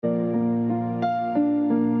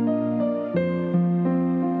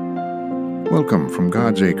Welcome from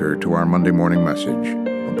God's Acre to our Monday morning message,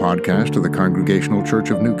 a podcast of the Congregational Church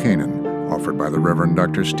of New Canaan, offered by the Reverend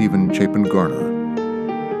Dr. Stephen Chapin Garner.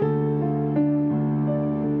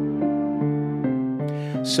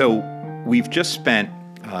 So we've just spent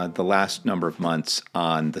the last number of months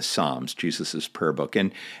on the Psalms, Jesus' prayer book,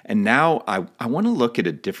 and now I want to look at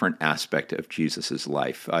a different aspect of Jesus'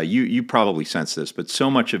 life. You probably sense this, but so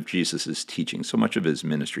much of Jesus' teaching, so much of his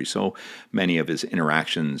ministry, so many of his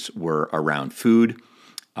interactions were around food,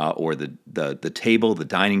 or the table, the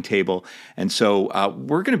dining table. And so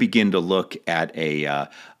we're going to begin to look at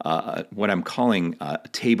what I'm calling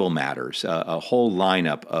table matters, a whole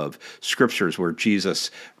lineup of scriptures where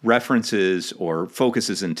Jesus references or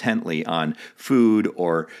focuses intently on food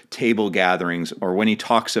or table gatherings, or when he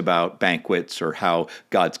talks about banquets or how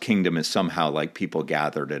God's kingdom is somehow like people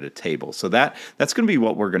gathered at a table. So that's going to be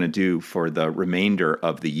what we're going to do for the remainder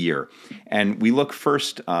of the year. And we look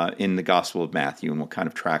first in the Gospel of Matthew, and we'll kind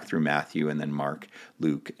of track through Matthew and then Mark,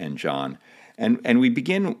 Luke, and John. And we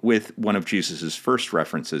begin with one of Jesus' first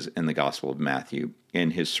references in the Gospel of Matthew.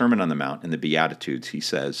 In his Sermon on the Mount, in the Beatitudes, he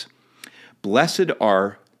says, "Blessed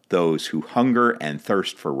are those who hunger and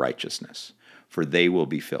thirst for righteousness, for they will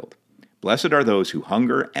be filled. Blessed are those who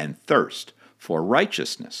hunger and thirst for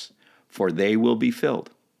righteousness, for they will be filled."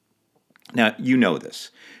 Now, you know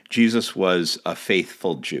this. Jesus was a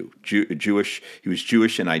faithful Jewish. He was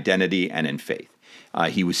Jewish in identity and in faith.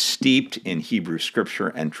 He was steeped in Hebrew scripture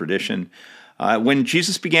and tradition. When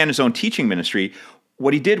Jesus began his own teaching ministry,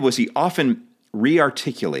 what he did was he often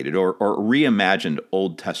re-articulated or reimagined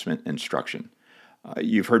Old Testament instruction.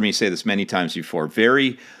 You've heard me say this many times before.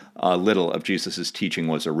 Very little of Jesus' teaching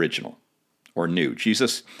was original or new.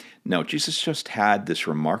 Jesus just had this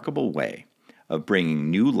remarkable way of bringing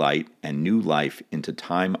new light and new life into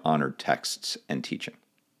time-honored texts and teaching.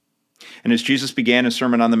 And as Jesus began his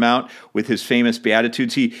Sermon on the Mount with his famous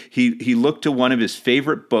Beatitudes, he looked to one of his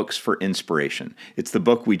favorite books for inspiration. It's the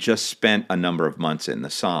book we just spent a number of months in, the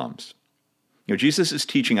Psalms. Jesus'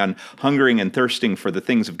 teaching on hungering and thirsting for the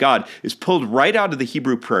things of God is pulled right out of the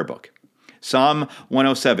Hebrew prayer book. Psalm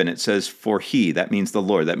 107, it says, "For he," that means the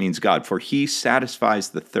Lord, that means God, "for he satisfies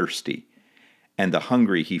the thirsty, and the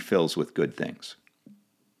hungry he fills with good things."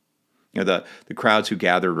 The crowds who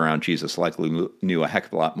gathered around Jesus likely knew a heck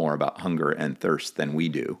of a lot more about hunger and thirst than we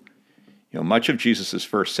do. Much of Jesus'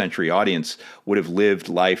 first century audience would have lived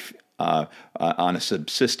life on a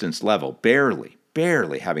subsistence level,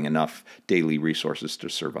 barely having enough daily resources to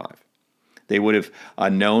survive. They would have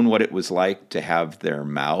known what it was like to have their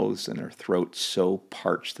mouths and their throats so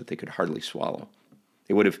parched that they could hardly swallow.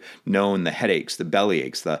 They would have known the headaches, the belly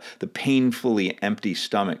aches, the painfully empty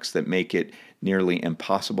stomachs that make it nearly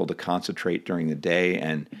impossible to concentrate during the day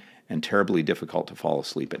and terribly difficult to fall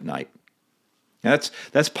asleep at night. Now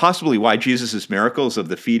that's possibly why Jesus' miracles of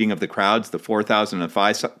the feeding of the crowds, the 4,000 and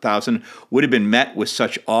 5,000, would have been met with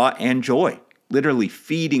such awe and joy, literally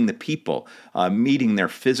feeding the people, meeting their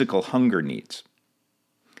physical hunger needs.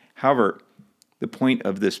 However, the point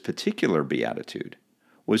of this particular beatitude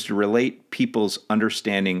was to relate people's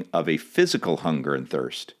understanding of a physical hunger and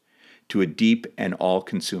thirst to a deep and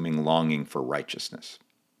all-consuming longing for righteousness.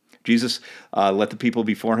 Jesus let the people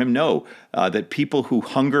before him know that people who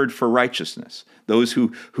hungered for righteousness, those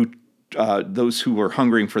who were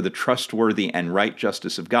hungering for the trustworthy and right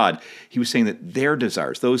justice of God, he was saying that their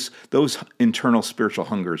desires, those internal spiritual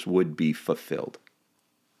hungers, would be fulfilled.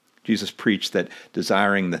 Jesus preached that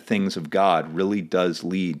desiring the things of God really does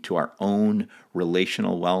lead to our own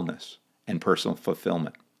relational wellness and personal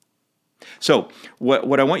fulfillment. So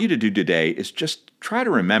what I want you to do today is just try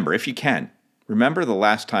to remember, if you can, remember the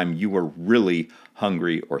last time you were really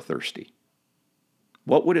hungry or thirsty.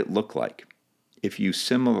 What would it look like if you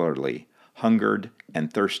similarly hungered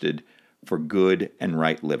and thirsted for good and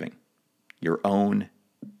right living, your own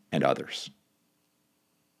and others?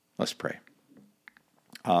 Let's pray.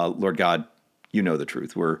 Lord God, you know the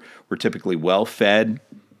truth. We're typically well-fed.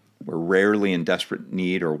 We're rarely in desperate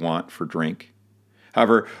need or want for drink.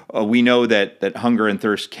 However, we know that hunger and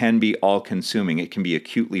thirst can be all-consuming. It can be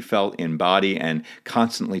acutely felt in body and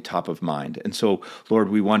constantly top of mind. And so, Lord,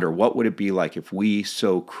 we wonder, what would it be like if we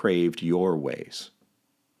so craved your ways?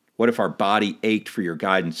 What if our body ached for your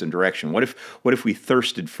guidance and direction? What if we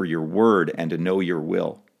thirsted for your word and to know your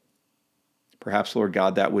will? Perhaps, Lord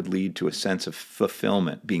God, that would lead to a sense of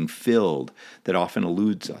fulfillment, being filled, that often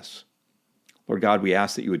eludes us. Lord God, we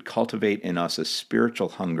ask that you would cultivate in us a spiritual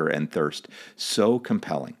hunger and thirst so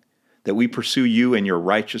compelling that we pursue you and your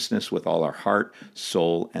righteousness with all our heart,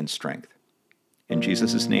 soul, and strength. In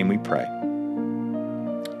Jesus' name we pray.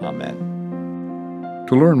 Amen.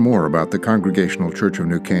 To learn more about the Congregational Church of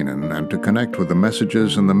New Canaan and to connect with the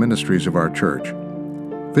messages and the ministries of our church,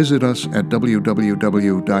 visit us at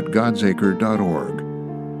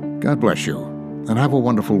www.godsacre.org. God bless you, and have a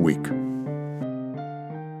wonderful week.